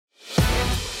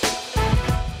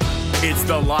It's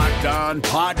the Locked On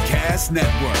Podcast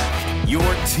Network, your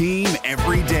team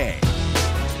every day.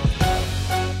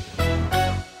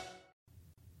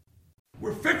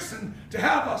 We're fixing to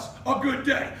have us a good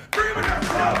day.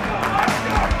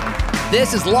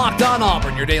 This is Locked On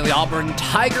Auburn, your daily Auburn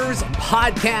Tigers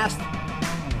podcast.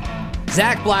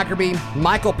 Zach Blackerby,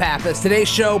 Michael Pappas. Today's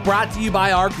show brought to you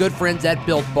by our good friends at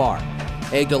Built Bar,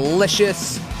 a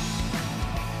delicious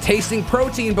tasting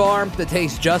protein bar that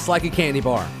tastes just like a candy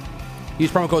bar. Use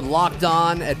promo code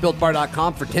LOCKEDON at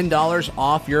BuiltBar.com for $10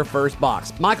 off your first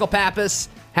box. Michael Pappas,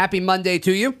 happy Monday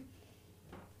to you.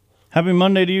 Happy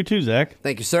Monday to you too, Zach.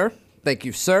 Thank you, sir. Thank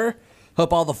you, sir.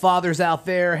 Hope all the fathers out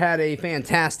there had a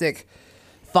fantastic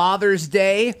Father's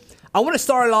Day. I want to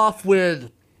start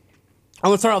the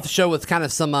show with kind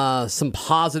of some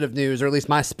positive news, or at least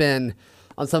my spin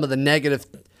on some of the negative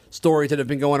stories that have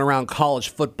been going around college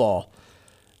football.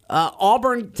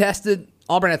 Auburn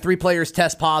had 3 players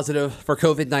test positive for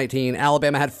COVID-19.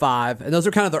 Alabama had 5, and those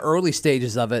are kind of the early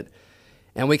stages of it.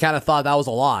 And we kind of thought that was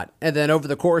a lot. And then over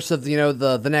the course of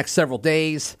the next several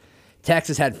days,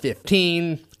 Texas had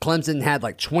 15. Clemson had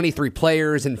like 23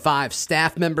 players and 5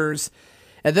 staff members.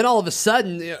 And then all of a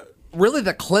sudden, really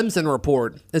the Clemson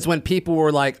report is when people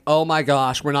were like, oh my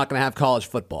gosh, we're not going to have college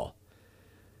football.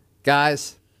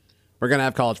 Guys, we're going to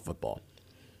have college football.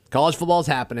 College football is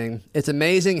happening. It's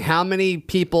amazing how many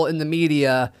people in the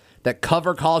media that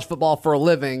cover college football for a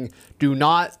living do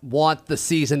not want the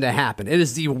season to happen. It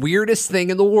is the weirdest thing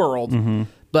in the world,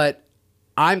 but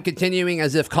I'm continuing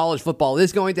as if college football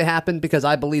is going to happen because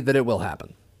I believe that it will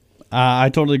happen. I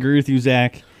totally agree with you,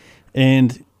 Zach.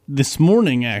 And this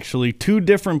morning, actually, 2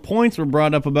 different points were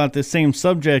brought up about this same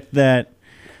subject that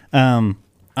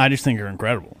I just think are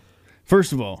incredible.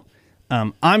 First of all,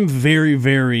 I'm very,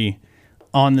 very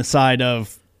on the side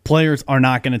of players are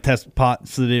not going to test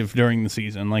positive during the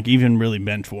season, like even really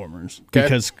bench warmers,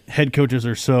 because head coaches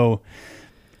are so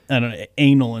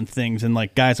anal and things, and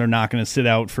like guys are not going to sit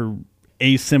out for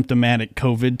asymptomatic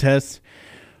COVID tests.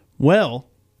 Well,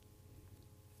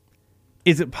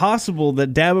 is it possible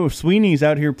that Dabo Swinney's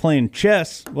out here playing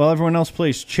chess while everyone else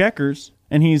plays checkers?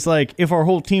 And he's like, if our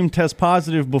whole team tests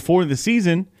positive before the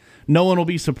season, no one will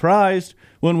be surprised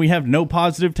when we have no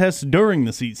positive tests during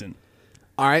the season.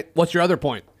 All right. What's your other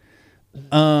point?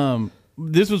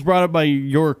 This was brought up by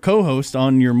your co-host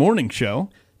on your morning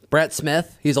show. Brett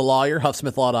Smith. He's a lawyer,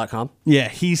 HuffSmithLaw.com. Yeah,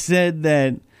 he said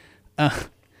that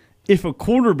if a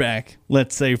quarterback,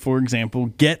 let's say, for example,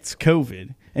 gets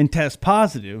COVID and tests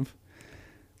positive,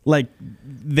 like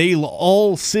they'll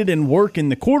all sit and work in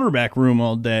the quarterback room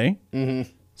all day.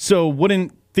 Mm-hmm. So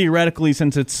wouldn't, theoretically,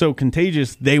 since it's so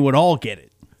contagious, they would all get it.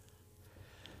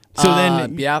 So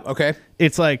then, yeah, okay.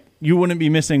 It's like you wouldn't be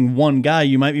missing one guy.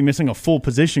 You might be missing a full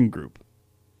position group.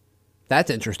 That's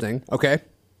interesting. Okay.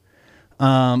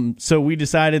 So we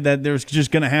decided that there's just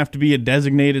going to have to be a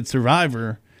designated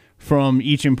survivor from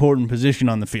each important position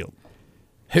on the field.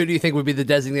 Who do you think would be the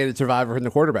designated survivor in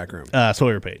the quarterback room?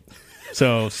 Sawyer Pate.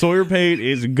 So Sawyer Pate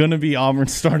is going to be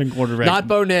Auburn's starting quarterback. Not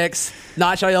Bo Nix,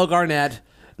 not Shael Garnett,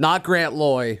 not Grant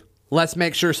Loy. Let's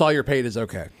make sure Sawyer Pate is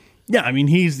okay. Yeah, I mean,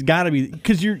 he's got to be,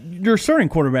 because your starting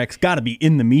quarterback's got to be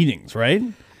in the meetings, right?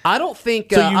 I don't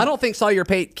think Sawyer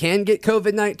Pate can get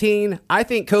COVID-19. I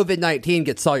think COVID-19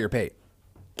 gets Sawyer Pate.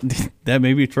 That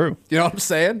may be true. You know what I'm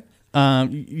saying?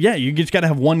 Yeah, you just got to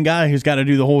have one guy who's got to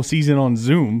do the whole season on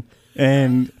Zoom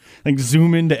and like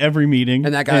zoom into every meeting.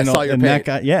 And that guy Sawyer Pate. That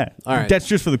guy, yeah. All right. That's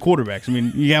just for the quarterbacks. I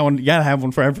mean, you got to have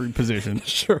one for every position.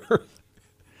 Sure.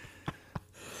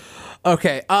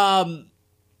 Okay.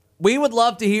 We would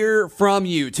love to hear from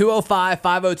you.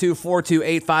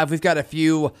 205-502-4285. We've got a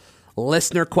few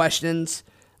listener questions.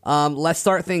 Let's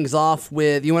start things off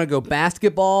with, you want to go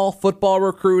basketball, football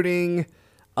recruiting,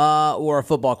 or a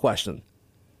football question?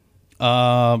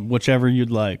 Whichever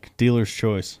you'd like. Dealer's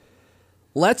choice.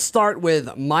 Let's start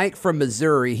with Mike from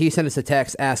Missouri. He sent us a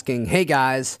text asking, hey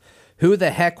guys, who the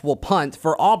heck will punt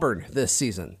for Auburn this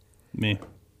season? Me.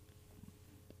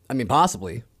 I mean,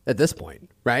 possibly at this point,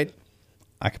 right?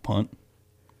 I could punt.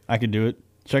 I could do it.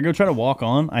 Should I go try to walk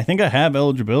on? I think I have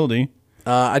eligibility.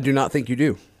 I do not think you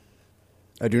do.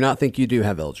 I do not think you do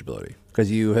have eligibility because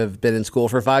you have been in school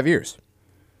for 5 years.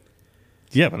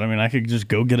 Yeah, but I mean, I could just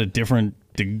go get a different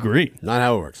degree. Not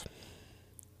how it works.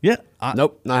 Yeah.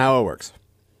 Nope, not how it works.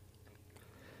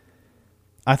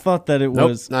 I thought that it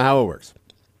was... not how it works.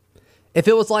 If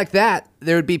it was like that,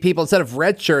 there would be people, instead of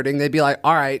redshirting, they'd be like,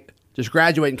 all right, just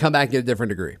graduate and come back and get a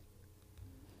different degree.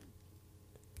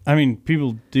 I mean,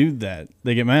 people do that.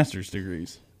 They get master's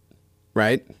degrees.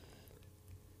 Right?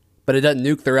 But it doesn't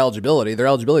nuke their eligibility. Their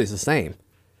eligibility is the same.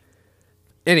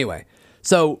 Anyway,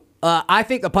 so I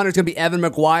think the punter's going to be Evan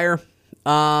McGuire.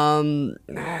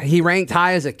 He ranked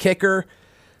high as a kicker,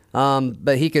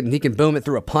 but he can boom it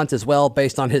through a punt as well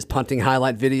based on his punting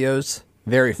highlight videos.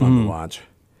 Very fun to watch.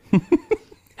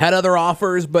 Had other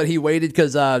offers, but he waited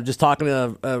because just talking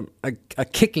to a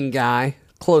kicking guy,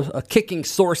 a kicking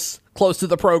source close to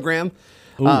the program.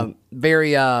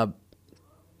 Very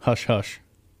Hush, hush.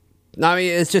 I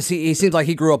mean, it's just he seems like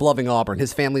he grew up loving Auburn.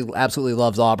 His family absolutely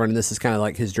loves Auburn, and this is kind of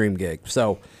like his dream gig.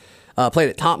 So, played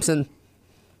at Thompson,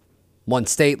 won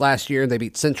state last year. They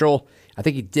beat Central. I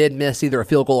think he did miss either a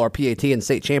field goal or PAT in the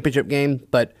state championship game.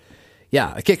 But,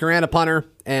 yeah, a kicker and a punter.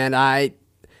 And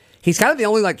he's kind of the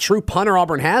only, like, true punter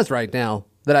Auburn has right now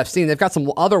that I've seen. They've got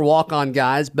some other walk-on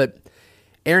guys, but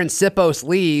Aaron Sipos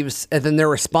leaves, and then their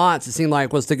response, it seemed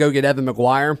like, was to go get Evan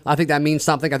McGuire. I think that means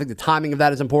something. I think the timing of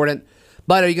that is important.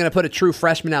 But are you going to put a true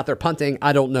freshman out there punting?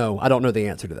 I don't know. I don't know the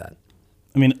answer to that.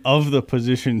 I mean, of the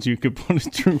positions you could put a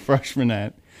true freshman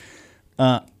at,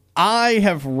 I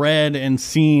have read and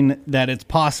seen that it's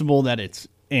possible that it's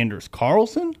Anders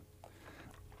Carlson.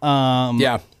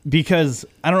 Yeah. Because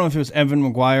I don't know if it was Evan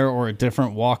McGuire or a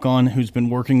different walk-on who's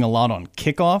been working a lot on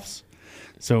kickoffs.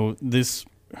 So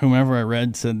whomever I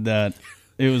read said that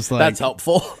it was like... That's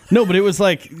helpful. No, but it was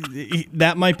like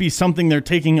that might be something they're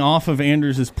taking off of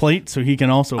Anders' plate so he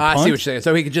can also punt. I see what you're saying.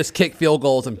 So he could just kick field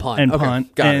goals and punt.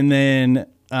 Got it. Then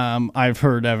I've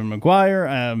heard Evan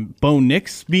McGuire, Bo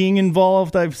Nix being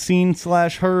involved I've seen /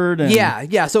 heard. And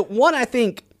Yeah. So one, I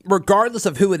think, regardless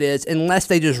of who it is, unless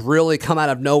they just really come out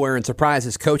of nowhere and surprise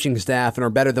his coaching staff and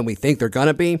are better than we think they're going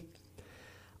to be,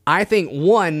 I think,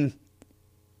 one,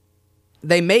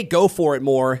 they may go for it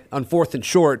more on 4th and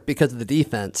short because of the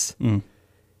defense.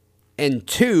 And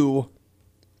two,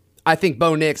 I think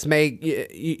Bo Nix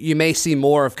you may see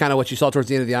more of kind of what you saw towards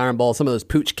the end of the Iron Bowl, some of those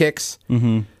pooch kicks.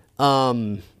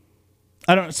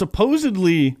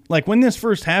 Supposedly, like when this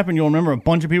first happened, you'll remember a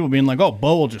bunch of people being like, "Oh,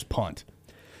 Bo will just punt."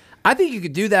 I think you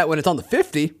could do that when it's on the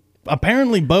 50.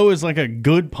 Apparently, Bo is like a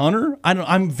good punter.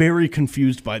 I'm very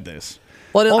confused by this.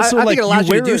 Well, also, I think it allows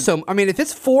you to do it. so. I mean, if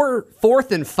it's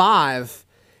 4th and 5,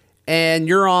 and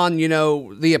you're on,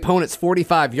 the opponent's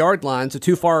 45-yard line, so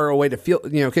too far away to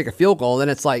kick a field goal, then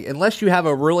it's like, unless you have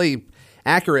a really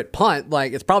accurate punt,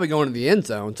 like it's probably going to the end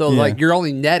zone. So like you're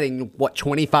only netting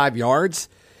 25 yards.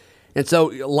 And so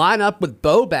line up with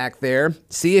Bo back there,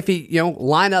 see if he,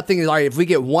 line up thinking, all right, if we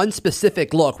get one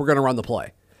specific look, we're going to run the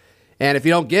play. And if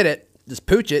you don't get it, just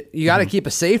pooch it. You got to keep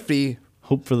a safety.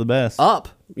 Hope for the best. Up.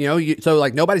 So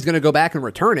like nobody's going to go back and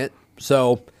return it.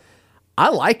 So I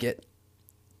like it.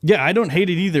 Yeah, I don't hate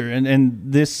it either.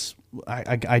 And this,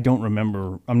 I don't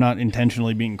remember. I'm not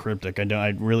intentionally being cryptic. I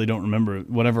really don't remember.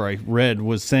 Whatever I read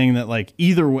was saying that like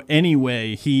any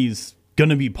way he's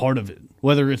going to be part of it.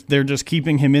 Whether they're just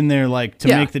keeping him in there like to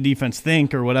make the defense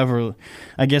think or whatever.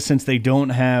 I guess since they don't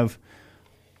have,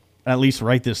 at least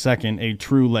right this second, a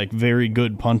true like very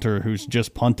good punter who's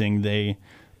just punting, they,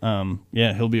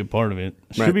 he'll be a part of it.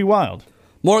 Should be wild.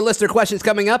 More listener questions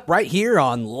coming up right here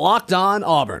on Locked On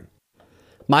Auburn.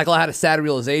 Michael had a sad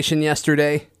realization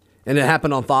yesterday, and it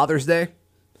happened on Father's Day,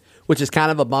 which is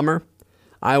kind of a bummer.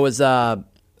 I was going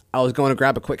to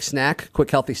grab a quick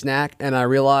healthy snack, and I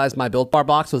realized my Built Bar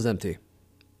box was empty.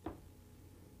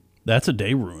 That's a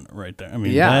day ruiner right there. I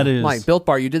mean, yeah, that is... like, Built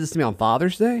Bar, you did this to me on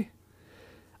Father's Day?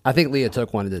 I think Leah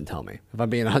took one and didn't tell me, if I'm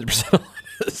being 100%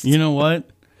 honest. You know what?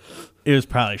 It was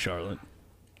probably Charlotte.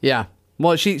 Yeah.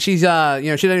 Well, she's she doesn't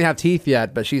even have teeth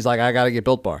yet, but she's like, I got to get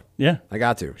Built Bar. Yeah. I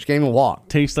got to. She can't even walk.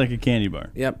 Tastes like a candy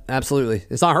bar. Yep, absolutely.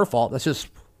 It's not her fault. That's just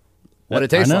what it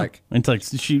tastes like. It's like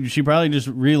she probably just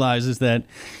realizes that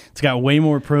it's got way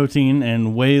more protein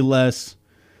and way less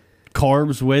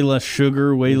carbs, way less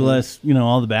sugar, way less,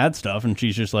 all the bad stuff, and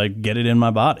she's just like, get it in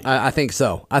my body. I think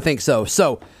so.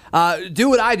 So, do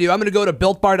what I do. I'm going to go to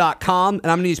BuiltBar.com, and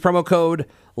I'm going to use promo code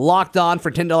LOCKEDON for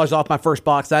 $10 off my first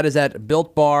box. That is at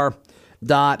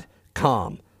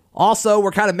BuiltBar.com. Also,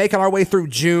 we're kind of making our way through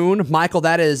June. Michael,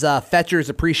 that is Fetcher's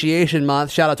Appreciation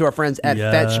Month. Shout out to our friends at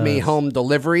Fetch Me Home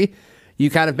Delivery. You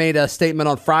kind of made a statement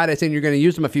on Friday saying you're going to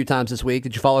use them a few times this week.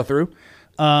 Did you follow through?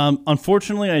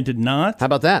 Unfortunately, I did not. How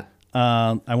about that?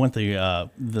 I went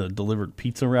the delivered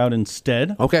pizza route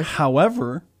instead. Okay.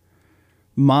 However,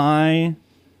 my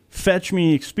Fetch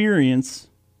Me experience,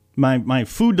 my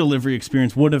food delivery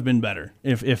experience would have been better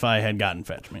if I had gotten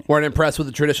Fetch Me. Weren't impressed with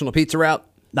the traditional pizza route?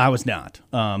 I was not.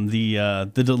 With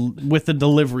the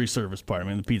delivery service part, I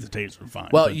mean, the pizza tastes were fine.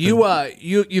 Well,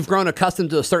 you've grown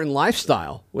accustomed to a certain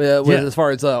lifestyle as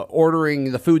far as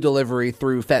ordering the food delivery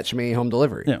through Fetch Me Home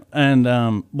Delivery. Yeah,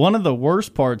 and one of the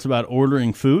worst parts about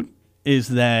ordering food is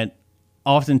that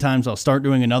oftentimes I'll start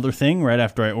doing another thing right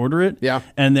after I order it. Yeah.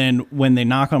 And then when they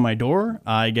knock on my door,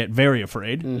 I get very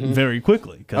afraid very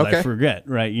quickly because I forget,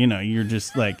 right? You know, you're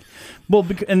just like, well,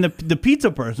 and the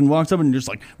pizza person walks up and just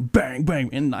like bang,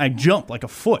 bang. And I jump like a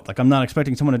foot. Like I'm not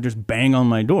expecting someone to just bang on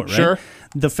my door, right? Sure.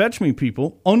 The Fetch Me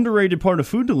people, underrated part of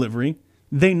food delivery,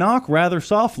 they knock rather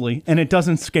softly and it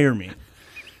doesn't scare me.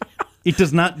 It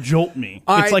does not jolt me.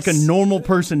 It's like a normal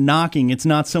person knocking. It's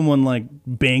not someone like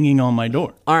banging on my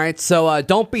door. All right, so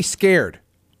don't be scared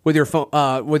with your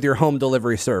phone, with your home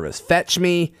delivery service. Fetch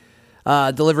Me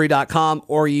delivery.com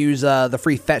or use the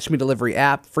free Fetch Me delivery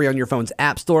app, free on your phone's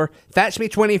app store. Fetch Me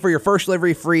 20 for your first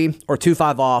delivery, free, or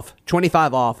 25 off,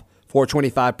 25 off for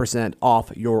 25%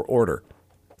 off your order.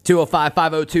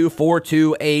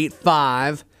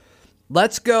 205-502-4285.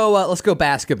 Let's go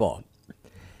basketball.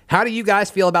 How do you guys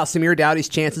feel about Samir Doughty's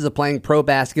chances of playing pro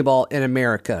basketball in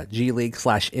America, G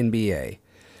League/NBA?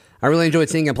 I really enjoyed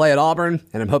seeing him play at Auburn,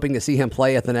 and I'm hoping to see him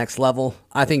play at the next level.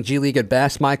 I think G League at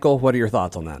best. Michael, what are your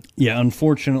thoughts on that? Yeah,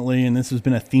 unfortunately, and this has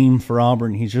been a theme for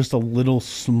Auburn, he's just a little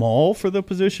small for the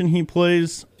position he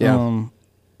plays. Yeah.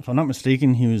 If I'm not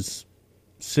mistaken, he was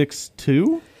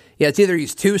 6'2". Yeah, it's either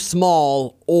he's too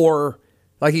small or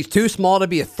like he's too small to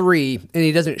be a 3, and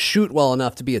he doesn't shoot well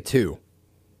enough to be a 2.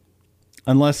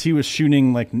 Unless he was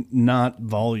shooting like not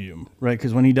volume, right?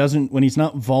 Because when he's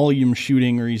not volume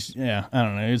shooting, or I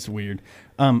don't know, it's weird.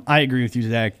 I agree with you,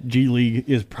 Zach. G League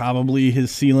is probably his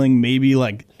ceiling, maybe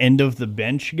like end of the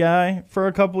bench guy for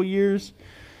a couple years.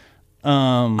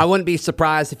 I wouldn't be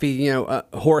surprised if he,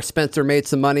 Horace Spencer made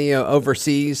some money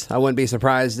overseas. I wouldn't be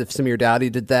surprised if Samir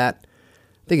Doughty did that.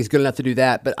 I think he's good enough to do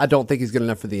that, but I don't think he's good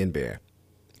enough for the NBA.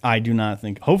 I do not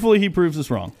think. Hopefully he proves us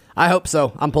wrong. I hope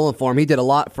so. I'm pulling for him. He did a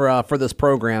lot for this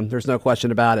program. There's no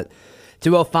question about it.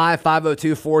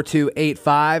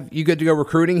 205-502-4285. You good to go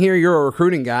recruiting here? You're a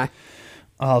recruiting guy.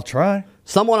 I'll try.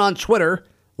 Someone on Twitter,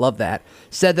 love that,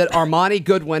 said that Armani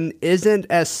Goodwin isn't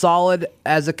as solid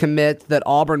as a commit that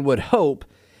Auburn would hope,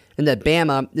 and that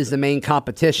Bama is the main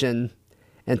competition.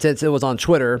 And since it was on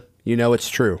Twitter, it's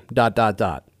true. ...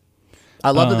 I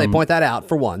love that they point that out,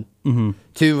 for one. Mm-hmm.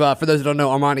 For those who don't know,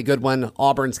 Armani Goodwin,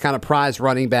 Auburn's kind of prize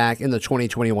running back in the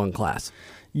 2021 class.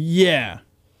 Yeah.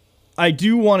 I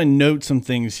do want to note some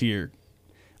things here.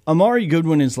 Amari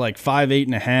Goodwin is like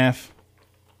 5'8.5",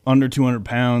 under 200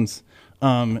 pounds.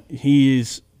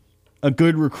 He's a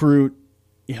good recruit.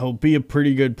 He'll be a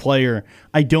pretty good player.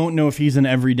 I don't know if he's an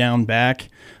every down back.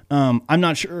 I'm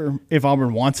not sure if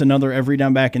Auburn wants another every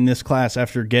down back in this class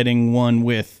after getting one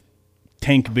with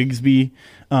Tank Bigsby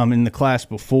in the class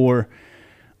before.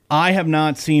 I have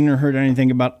not seen or heard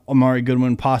anything about Amari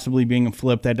Goodwin possibly being a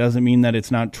flip. That doesn't mean that it's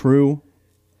not true.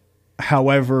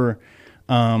 However,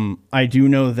 I do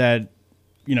know that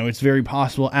it's very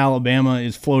possible Alabama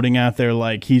is floating out there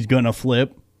like he's going to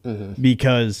flip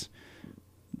because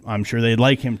I'm sure they'd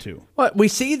like him to. But we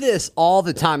see this all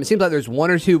the time. It seems like there's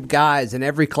one or two guys in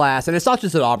every class, and it's not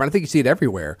just at Auburn. I think you see it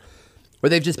everywhere, where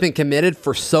they've just been committed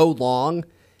for so long,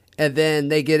 and then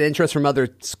they get interest from other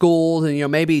schools,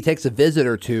 and maybe he takes a visit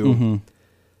or two. Mm-hmm.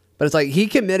 But it's like he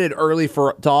committed early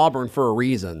to Auburn for a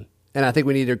reason, and I think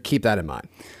we need to keep that in mind.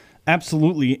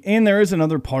 Absolutely, and there is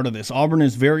another part of this. Auburn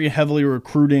is very heavily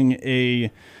recruiting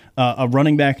a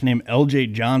running back named L.J.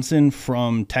 Johnson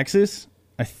from Texas.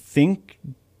 I think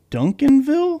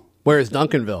Duncanville? Where is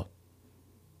Duncanville?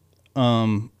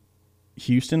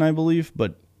 Houston, I believe,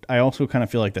 but I also kind of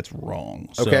feel like that's wrong.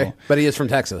 Okay, but he is from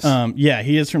Texas. Yeah,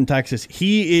 he is from Texas.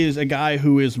 He is a guy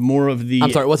who is more of the...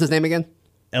 I'm sorry, what's his name again?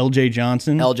 L.J.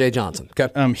 Johnson. L.J. Johnson,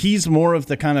 okay. He's more of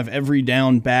the kind of every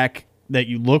down back that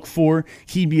you look for.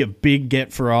 He'd be a big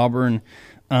get for Auburn.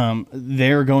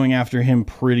 They're going after him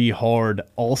pretty hard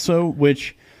also,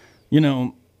 which,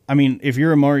 if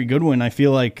you're Amari Goodwin, I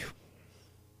feel like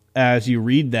as you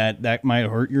read that might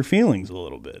hurt your feelings a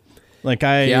little bit. Like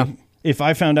if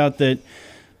I found out that,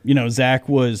 Zach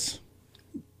was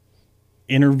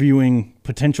interviewing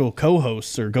potential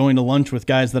co-hosts or going to lunch with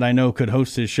guys that I know could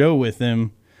host his show with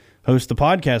him, host the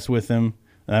podcast with him,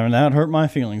 that would hurt my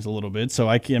feelings a little bit. So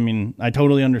I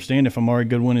totally understand if Amari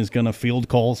Goodwin is going to field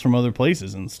calls from other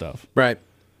places and stuff. Right.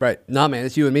 Nah, man,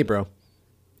 it's you and me, bro.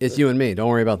 It's you and me. Don't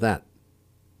worry about that.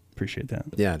 Appreciate that.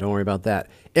 Yeah, don't worry about that.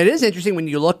 It is interesting when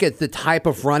you look at the type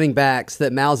of running backs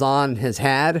that Malzahn has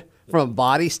had from a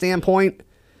body standpoint.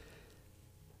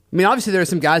 I mean, obviously there are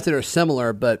some guys that are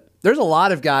similar, but there's a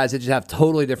lot of guys that just have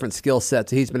totally different skill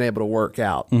sets that he's been able to work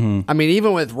out. Mm-hmm. I mean,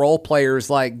 even with role players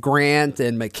like Grant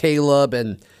and McCaleb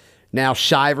and now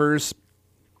Shivers.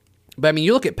 But, I mean,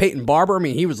 you look at Peyton Barber. I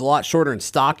mean, he was a lot shorter and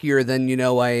stockier than,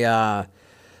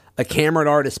 a a Cameron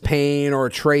Artis Payne or a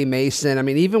Trey Mason. I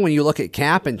mean, even when you look at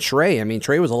Cap and Trey, I mean,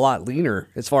 Trey was a lot leaner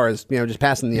as far as, just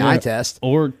passing the eye test.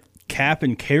 Or Cap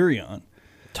and Carry-On.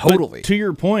 Totally. But to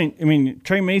your point, I mean,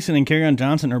 Trey Mason and Carry-On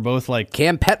Johnson are both like...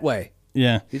 Cam Petway.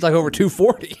 Yeah. He's like over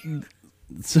 240.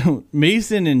 So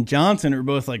Mason and Johnson are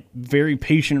both like very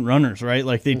patient runners, right?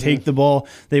 Like they take the ball,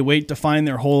 they wait to find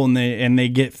their hole, and they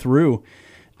get through.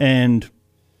 And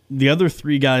the other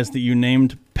three guys that you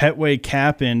named, Petway,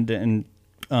 Cap, and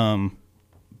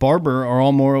Barber, are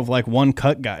all more of like one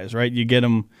cut guys, right? You get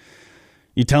them,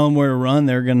 you tell them where to run,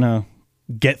 they're gonna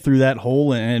get through that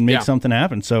hole and make something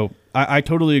happen. So I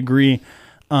totally agree.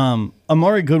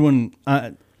 Amari Goodwin,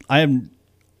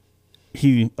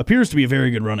 he appears to be a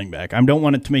very good running back. I don't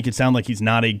want it to make it sound like he's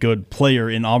not a good player,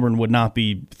 and Auburn would not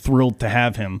be thrilled to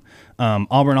have him.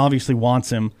 Auburn obviously wants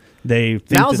him. They think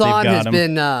that they've got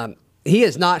him. He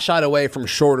has not shied away from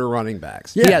shorter running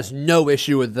backs. Yeah. He has no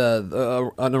issue with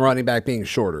the running back being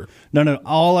shorter. No.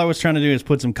 All I was trying to do is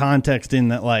put some context in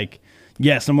that, like,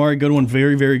 yes, Amari Goodwin,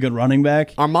 very, very good running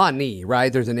back. Armani,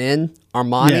 right? There's an N.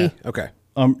 Armani? Yeah. Okay.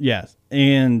 Yes.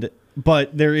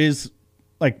 But there is,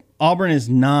 like, Auburn is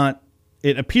not,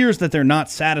 it appears that they're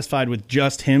not satisfied with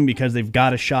just him because they've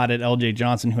got a shot at LJ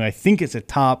Johnson, who I think is a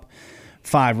top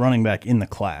 5 running back in the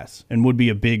class and would be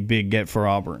a big, big get for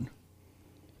Auburn.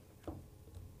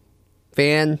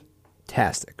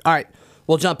 Fantastic. All right.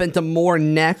 We'll jump into more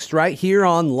next right here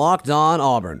on Locked On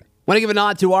Auburn. Want to give a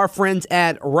nod to our friends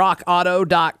at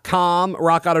rockauto.com.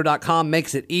 Rockauto.com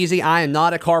makes it easy. I am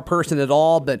not a car person at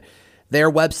all, but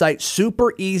their website,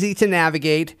 super easy to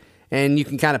navigate, and you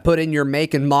can kind of put in your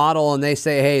make and model, and they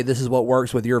say, hey, this is what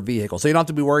works with your vehicle. So you don't have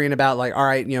to be worrying about, like, all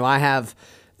right, I have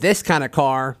this kind of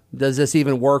car. Does this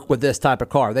even work with this type of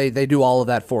car? They do all of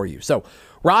that for you. So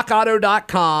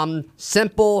rockauto.com,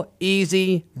 simple,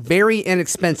 easy, very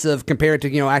inexpensive compared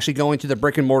to, actually going to the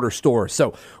brick and mortar store.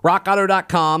 So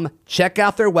rockauto.com, check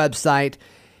out their website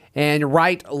and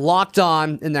write Locked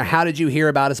On in their How Did You Hear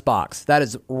About Us box. That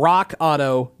is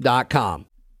rockauto.com.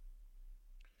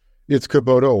 It's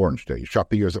Kubota Orange Day. Shop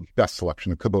the year's best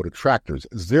selection of Kubota tractors,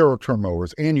 zero-turn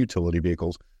mowers, and utility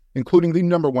vehicles, including the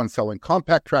 #1 selling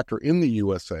compact tractor in the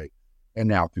USA. And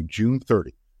now through June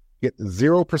 30, get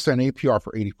 0% APR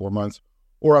for 84 months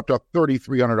or up to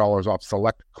 $3,300 off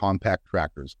select compact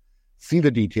tractors. See the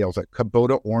details at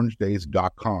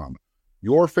KubotaOrangeDays.com.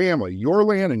 Your family, your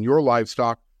land, and your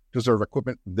livestock deserve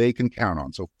equipment they can count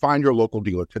on. So find your local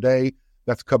dealer today.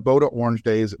 That's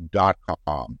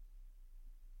KubotaOrangeDays.com.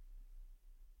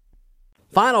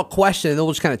 Final question, and then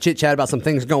we'll just kind of chit-chat about some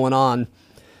things going on.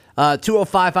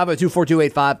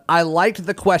 205-502-4285. I liked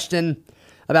the question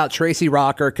about Tracy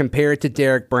Rocker compared to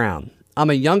Derek Brown. I'm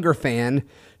a younger fan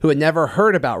who had never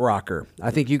heard about Rocker.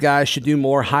 I think you guys should do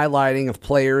more highlighting of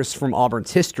players from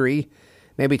Auburn's history.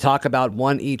 Maybe talk about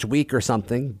one each week or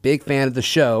something. Big fan of the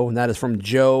show, and that is from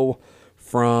Joe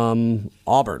from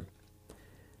Auburn.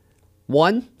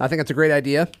 One, I think that's a great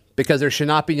idea because there should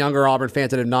not be younger Auburn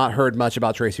fans that have not heard much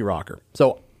about Tracy Rocker.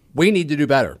 So we need to do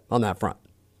better on that front.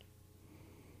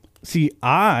 See,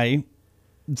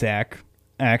 Zach,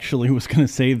 actually was going to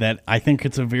say that I think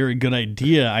it's a very good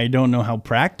idea. I don't know how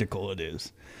practical it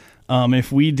is.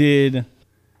 If we did,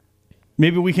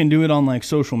 maybe we can do it on like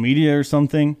social media or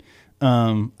something.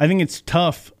 I think it's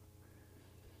tough.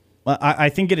 I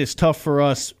think it is tough for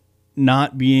us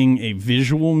not being a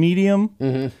visual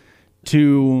medium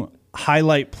to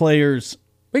highlight players.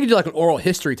 We could do like an oral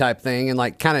history type thing and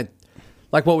like kind of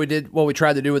like what we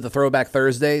tried to do with the Throwback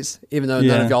Thursdays, even though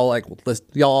none of y'all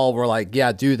y'all were like,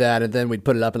 yeah, do that. And then we'd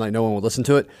put it up and like no one would listen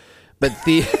to it. But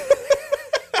the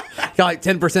got like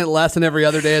 10% less than every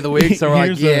other day of the week. So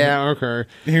we're okay.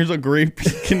 Here's a great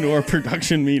peek into our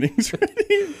production meetings.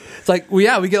 It's like, well,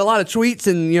 yeah, we get a lot of tweets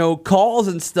and, calls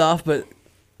and stuff, but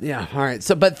yeah. All right.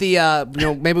 So, but the,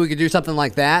 maybe we could do something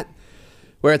like that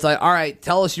where it's like, all right,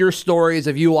 tell us your stories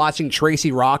of you watching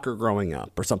Tracy Rocker growing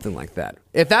up or something like that.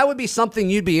 If that would be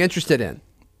something you'd be interested in,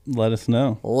 let us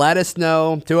know.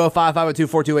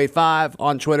 205-502-4285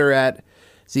 on Twitter at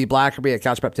Z Blackerby, at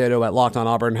Couch Potato, at Locked On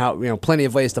Auburn. Plenty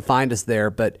of ways to find us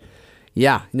there. But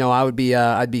yeah, I would be,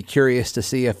 I'd be curious to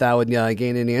see if that would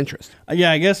gain any interest.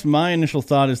 Yeah, I guess my initial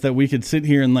thought is that we could sit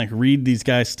here and like read these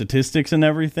guys' statistics and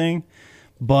everything,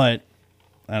 but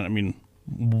I mean,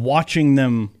 watching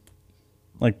them.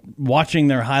 Like watching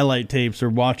their highlight tapes or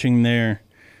watching their,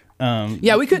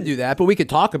 yeah, we could do that, but we could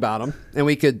talk about them, and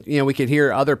we could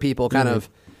hear other people kind of,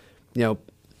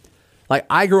 like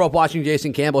I grew up watching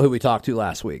Jason Campbell, who we talked to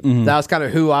last week. That was kind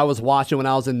of who I was watching when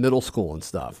I was in middle school and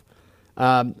stuff.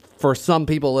 For some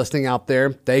people listening out there,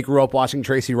 they grew up watching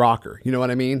Tracy Rocker. You know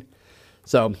what I mean?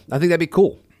 So I think that'd be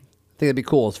cool. think it'd be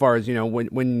cool as far as,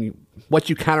 what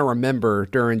you kind of remember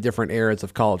during different eras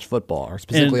of college football, or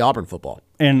specifically Auburn football.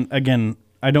 And again,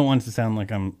 I don't want it to sound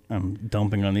like I'm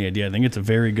dumping on the idea. I think it's a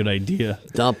very good idea.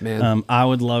 Dump, man. I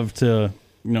would love to,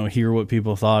 hear what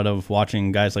people thought of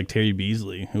watching guys like Terry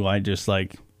Beasley, who I just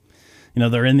like,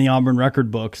 they're in the Auburn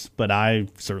record books, but I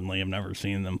certainly have never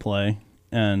seen them play.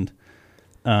 And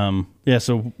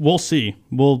so we'll see.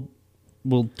 We'll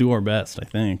do our best, I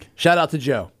think. Shout out to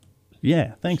Joe.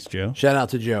 Yeah, thanks, Joe. Shout out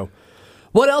to Joe.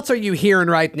 What else are you hearing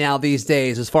right now these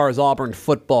days as far as Auburn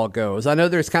football goes? I know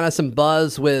there's kind of some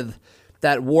buzz with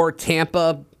that War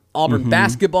Tampa Auburn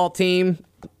basketball team.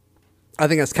 I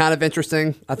think that's kind of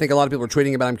interesting. I think a lot of people are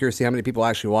tweeting about it. I'm curious to see how many people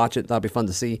actually watch it. That'll be fun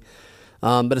to see.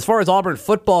 But as far as Auburn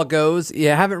football goes, you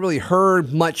haven't really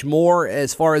heard much more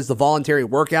as far as the voluntary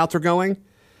workouts are going,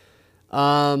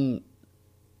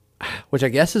 which I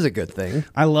guess is a good thing.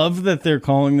 I love that they're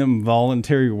calling them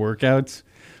voluntary workouts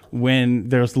when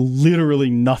there's literally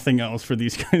nothing else for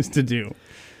these guys to do.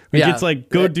 It's like,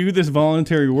 go do this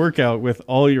voluntary workout with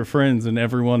all your friends and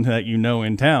everyone that you know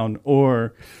in town,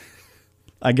 or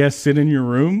I guess sit in your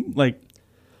room. Like,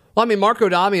 well, I mean, Marco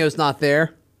Damio's not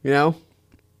there, I'm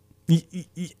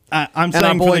and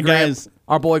saying for the guys,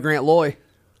 our boy Grant Loy.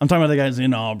 I'm talking about the guys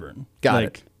in Auburn. Got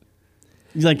it.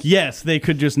 Like, yes, they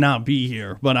could just not be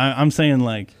here, but I'm saying,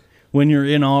 like, when you're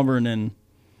in Auburn and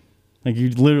like you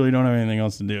literally don't have anything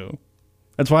else to do.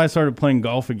 That's why I started playing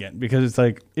golf again, because it's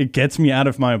like it gets me out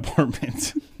of my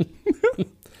apartment.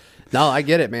 No, I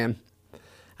get it, man.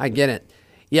 I get it.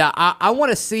 Yeah, I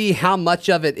want to see how much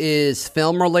of it is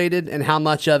film related and how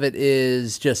much of it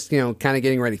is just, kind of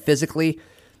getting ready physically.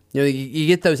 You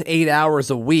get those 8 hours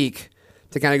a week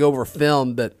to kind of go over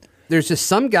film, but there's just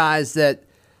some guys that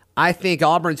I think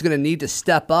Auburn's going to need to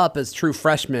step up as true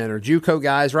freshmen or JUCO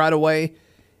guys right away.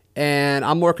 And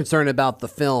I'm more concerned about the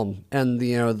film and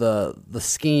the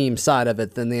scheme side of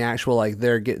it than the actual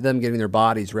them getting their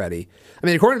bodies ready. I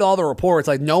mean, according to all the reports,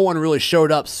 like no one really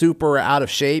showed up super out of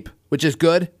shape, which is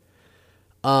good.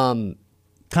 Kind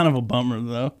of a bummer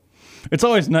though. It's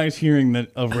always nice hearing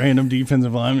that a random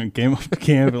defensive lineman came up to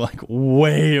camp like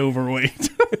way overweight.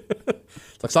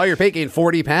 Like Sawyer Pate gained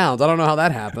 40 pounds. I don't know how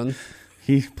that happened.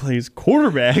 He plays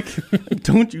quarterback.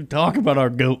 Don't you talk about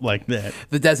our GOAT like that.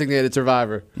 The designated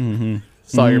survivor.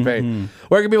 Sawyer Pate.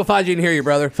 Where can people find you and hear you,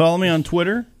 brother? Follow me on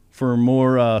Twitter for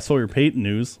more Sawyer Pate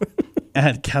news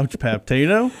at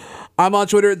CouchPaptato. I'm on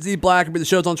Twitter at ZBlack. The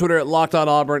show's on Twitter at Locked On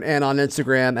Auburn and on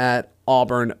Instagram at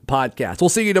Auburn Podcast. We'll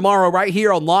see you tomorrow right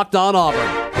here on Locked On Auburn.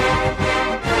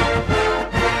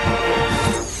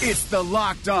 It's the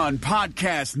Locked On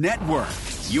Podcast Network,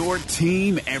 your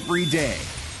team every day.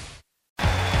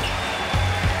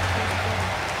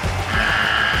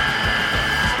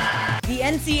 The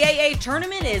NCAA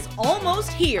tournament is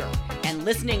almost here, and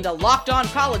listening to Locked On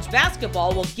College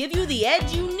Basketball will give you the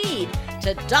edge you need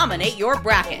to dominate your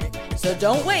bracket. So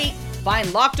don't wait.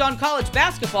 Find Locked On College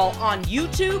Basketball on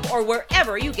YouTube or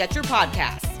wherever you get your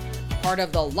podcasts. Part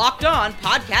of the Locked On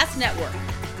Podcast Network,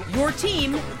 your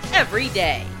team every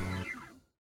day.